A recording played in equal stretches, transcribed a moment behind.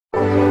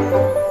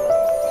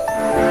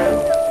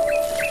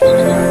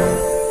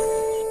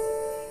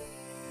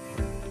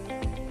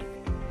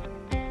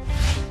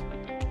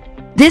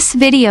This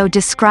video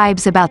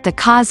describes about the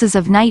causes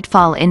of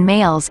nightfall in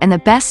males and the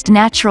best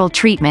natural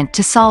treatment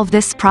to solve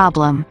this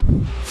problem.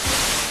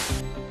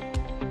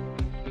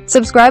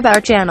 Subscribe our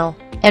channel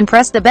and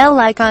press the bell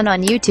icon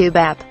on YouTube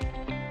app.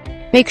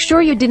 Make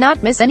sure you do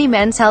not miss any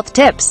men's health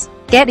tips.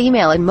 Get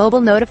email and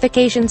mobile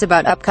notifications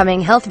about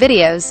upcoming health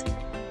videos.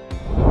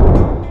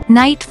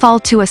 Nightfall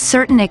to a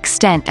certain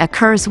extent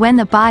occurs when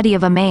the body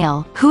of a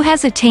male, who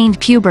has attained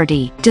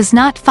puberty, does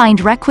not find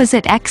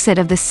requisite exit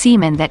of the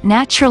semen that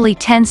naturally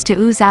tends to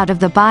ooze out of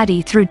the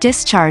body through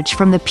discharge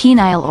from the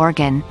penile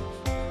organ.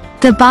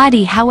 The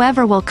body,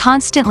 however, will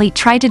constantly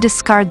try to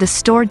discard the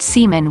stored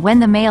semen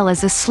when the male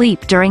is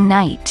asleep during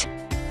night.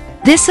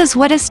 This is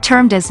what is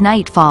termed as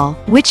nightfall,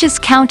 which is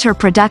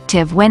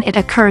counterproductive when it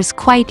occurs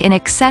quite in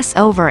excess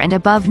over and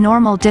above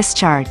normal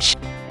discharge.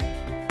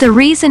 The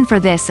reason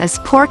for this is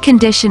poor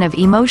condition of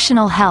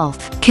emotional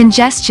health,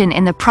 congestion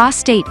in the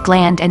prostate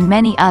gland and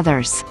many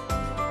others.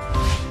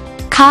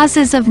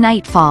 Causes of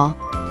nightfall.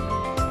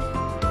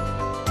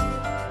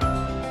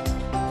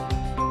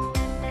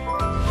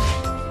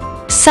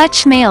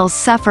 Such males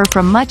suffer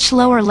from much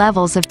lower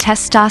levels of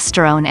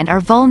testosterone and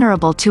are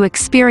vulnerable to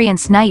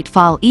experience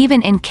nightfall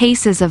even in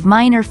cases of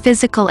minor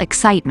physical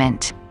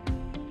excitement.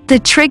 The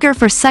trigger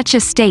for such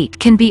a state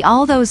can be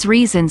all those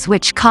reasons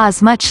which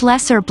cause much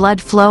lesser blood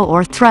flow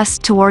or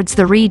thrust towards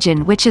the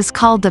region which is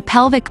called the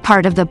pelvic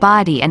part of the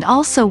body, and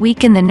also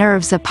weaken the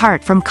nerves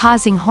apart from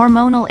causing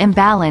hormonal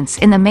imbalance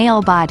in the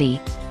male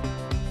body.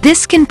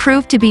 This can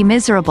prove to be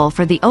miserable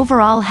for the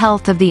overall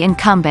health of the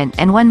incumbent,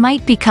 and one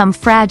might become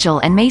fragile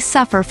and may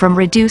suffer from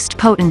reduced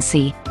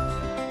potency.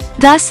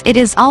 Thus, it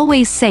is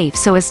always safe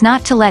so as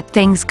not to let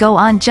things go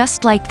on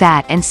just like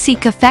that, and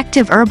seek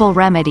effective herbal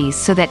remedies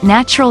so that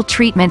natural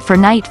treatment for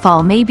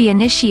nightfall may be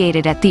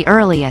initiated at the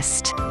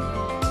earliest.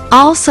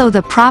 Also,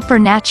 the proper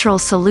natural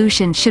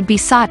solution should be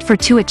sought for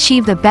to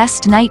achieve the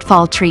best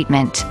nightfall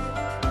treatment.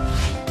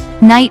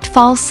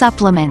 Nightfall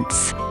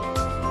supplements.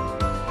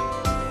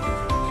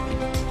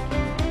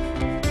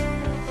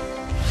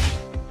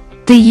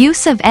 The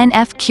use of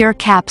NF Cure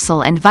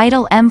capsule and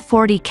Vital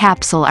M40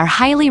 capsule are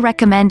highly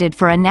recommended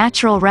for a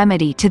natural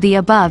remedy to the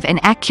above in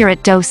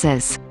accurate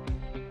doses.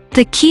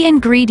 The key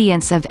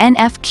ingredients of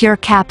NF Cure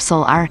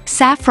capsule are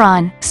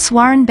saffron,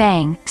 swarn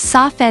bang,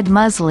 safed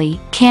musli,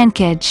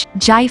 kankaj,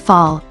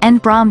 jaifal,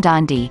 and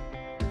brahmdandi.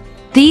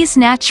 These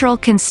natural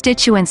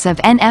constituents of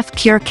NF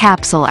Cure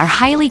capsule are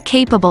highly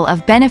capable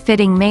of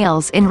benefiting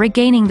males in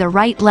regaining the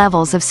right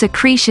levels of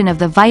secretion of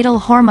the vital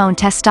hormone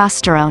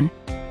testosterone.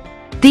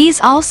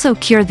 These also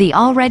cure the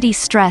already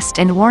stressed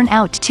and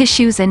worn-out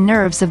tissues and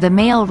nerves of the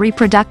male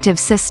reproductive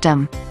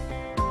system.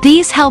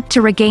 These help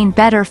to regain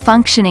better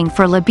functioning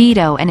for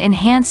libido and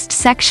enhanced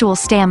sexual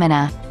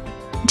stamina.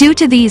 Due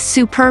to these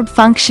superb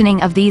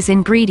functioning of these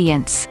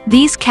ingredients,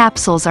 these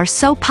capsules are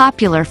so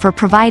popular for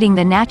providing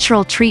the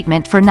natural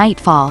treatment for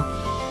nightfall.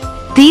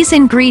 These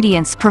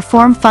ingredients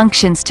perform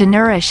functions to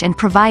nourish and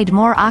provide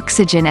more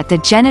oxygen at the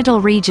genital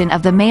region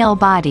of the male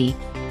body.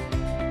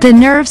 The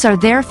nerves are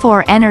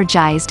therefore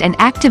energized and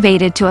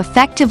activated to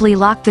effectively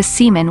lock the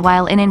semen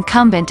while an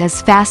incumbent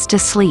is fast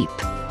asleep.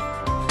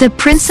 The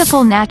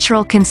principal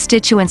natural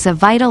constituents of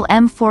Vital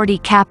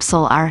M40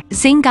 capsule are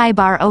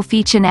Zingiber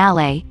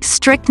officinale,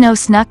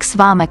 Strychnos nux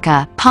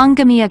vomica,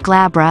 Pongamia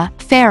glabra,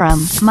 Ferrum,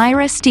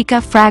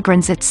 Myristica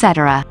fragrans,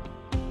 etc.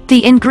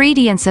 The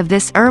ingredients of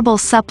this herbal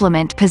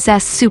supplement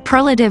possess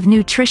superlative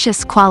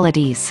nutritious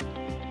qualities.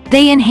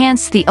 They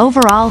enhance the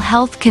overall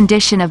health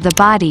condition of the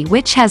body,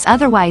 which has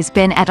otherwise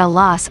been at a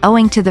loss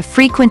owing to the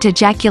frequent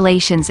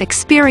ejaculations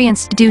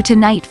experienced due to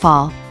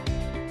nightfall.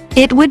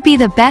 It would be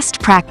the best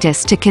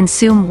practice to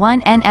consume one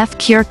NF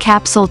Cure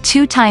capsule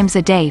 2 times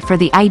a day for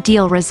the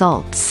ideal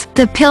results.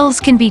 The pills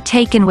can be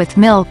taken with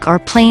milk or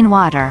plain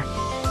water.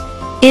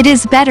 It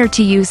is better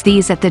to use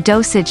these at the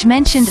dosage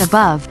mentioned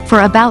above,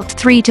 for about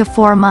 3 to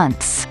 4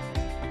 months.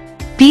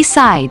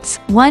 Besides,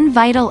 one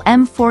Vital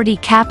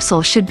M40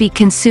 capsule should be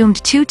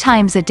consumed 2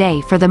 times a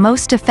day for the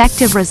most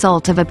effective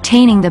result of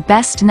obtaining the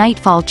best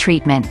nightfall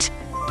treatment.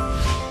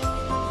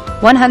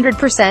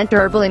 100%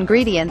 herbal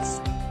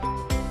ingredients.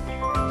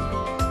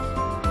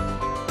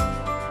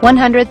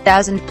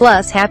 100,000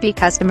 plus happy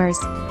customers.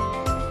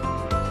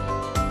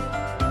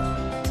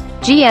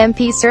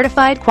 GMP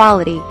certified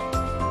quality.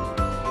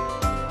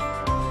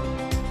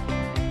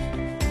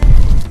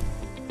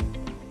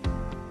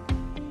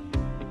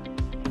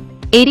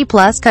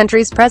 +80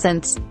 countries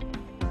presence.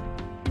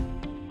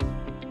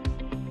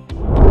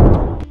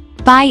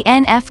 Buy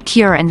NF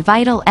Cure and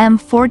Vital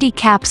M40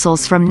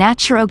 capsules from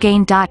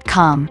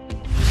naturogain.com.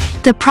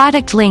 The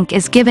product link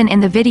is given in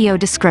the video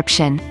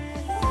description.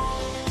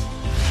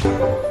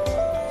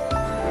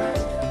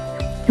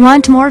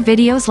 Want more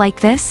videos like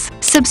this?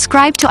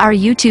 Subscribe to our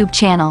YouTube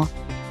channel.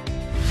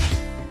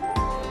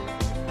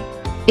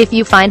 If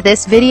you find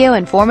this video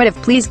informative,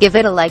 please give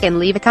it a like and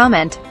leave a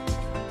comment.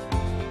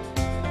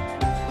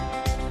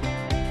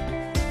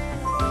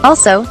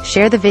 Also,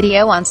 share the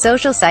video on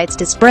social sites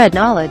to spread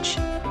knowledge.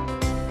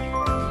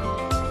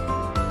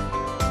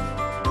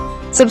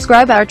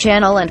 Subscribe our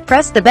channel and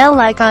press the bell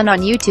icon on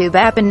YouTube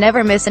app and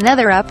never miss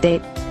another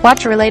update.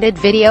 Watch related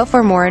video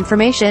for more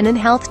information and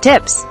health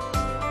tips.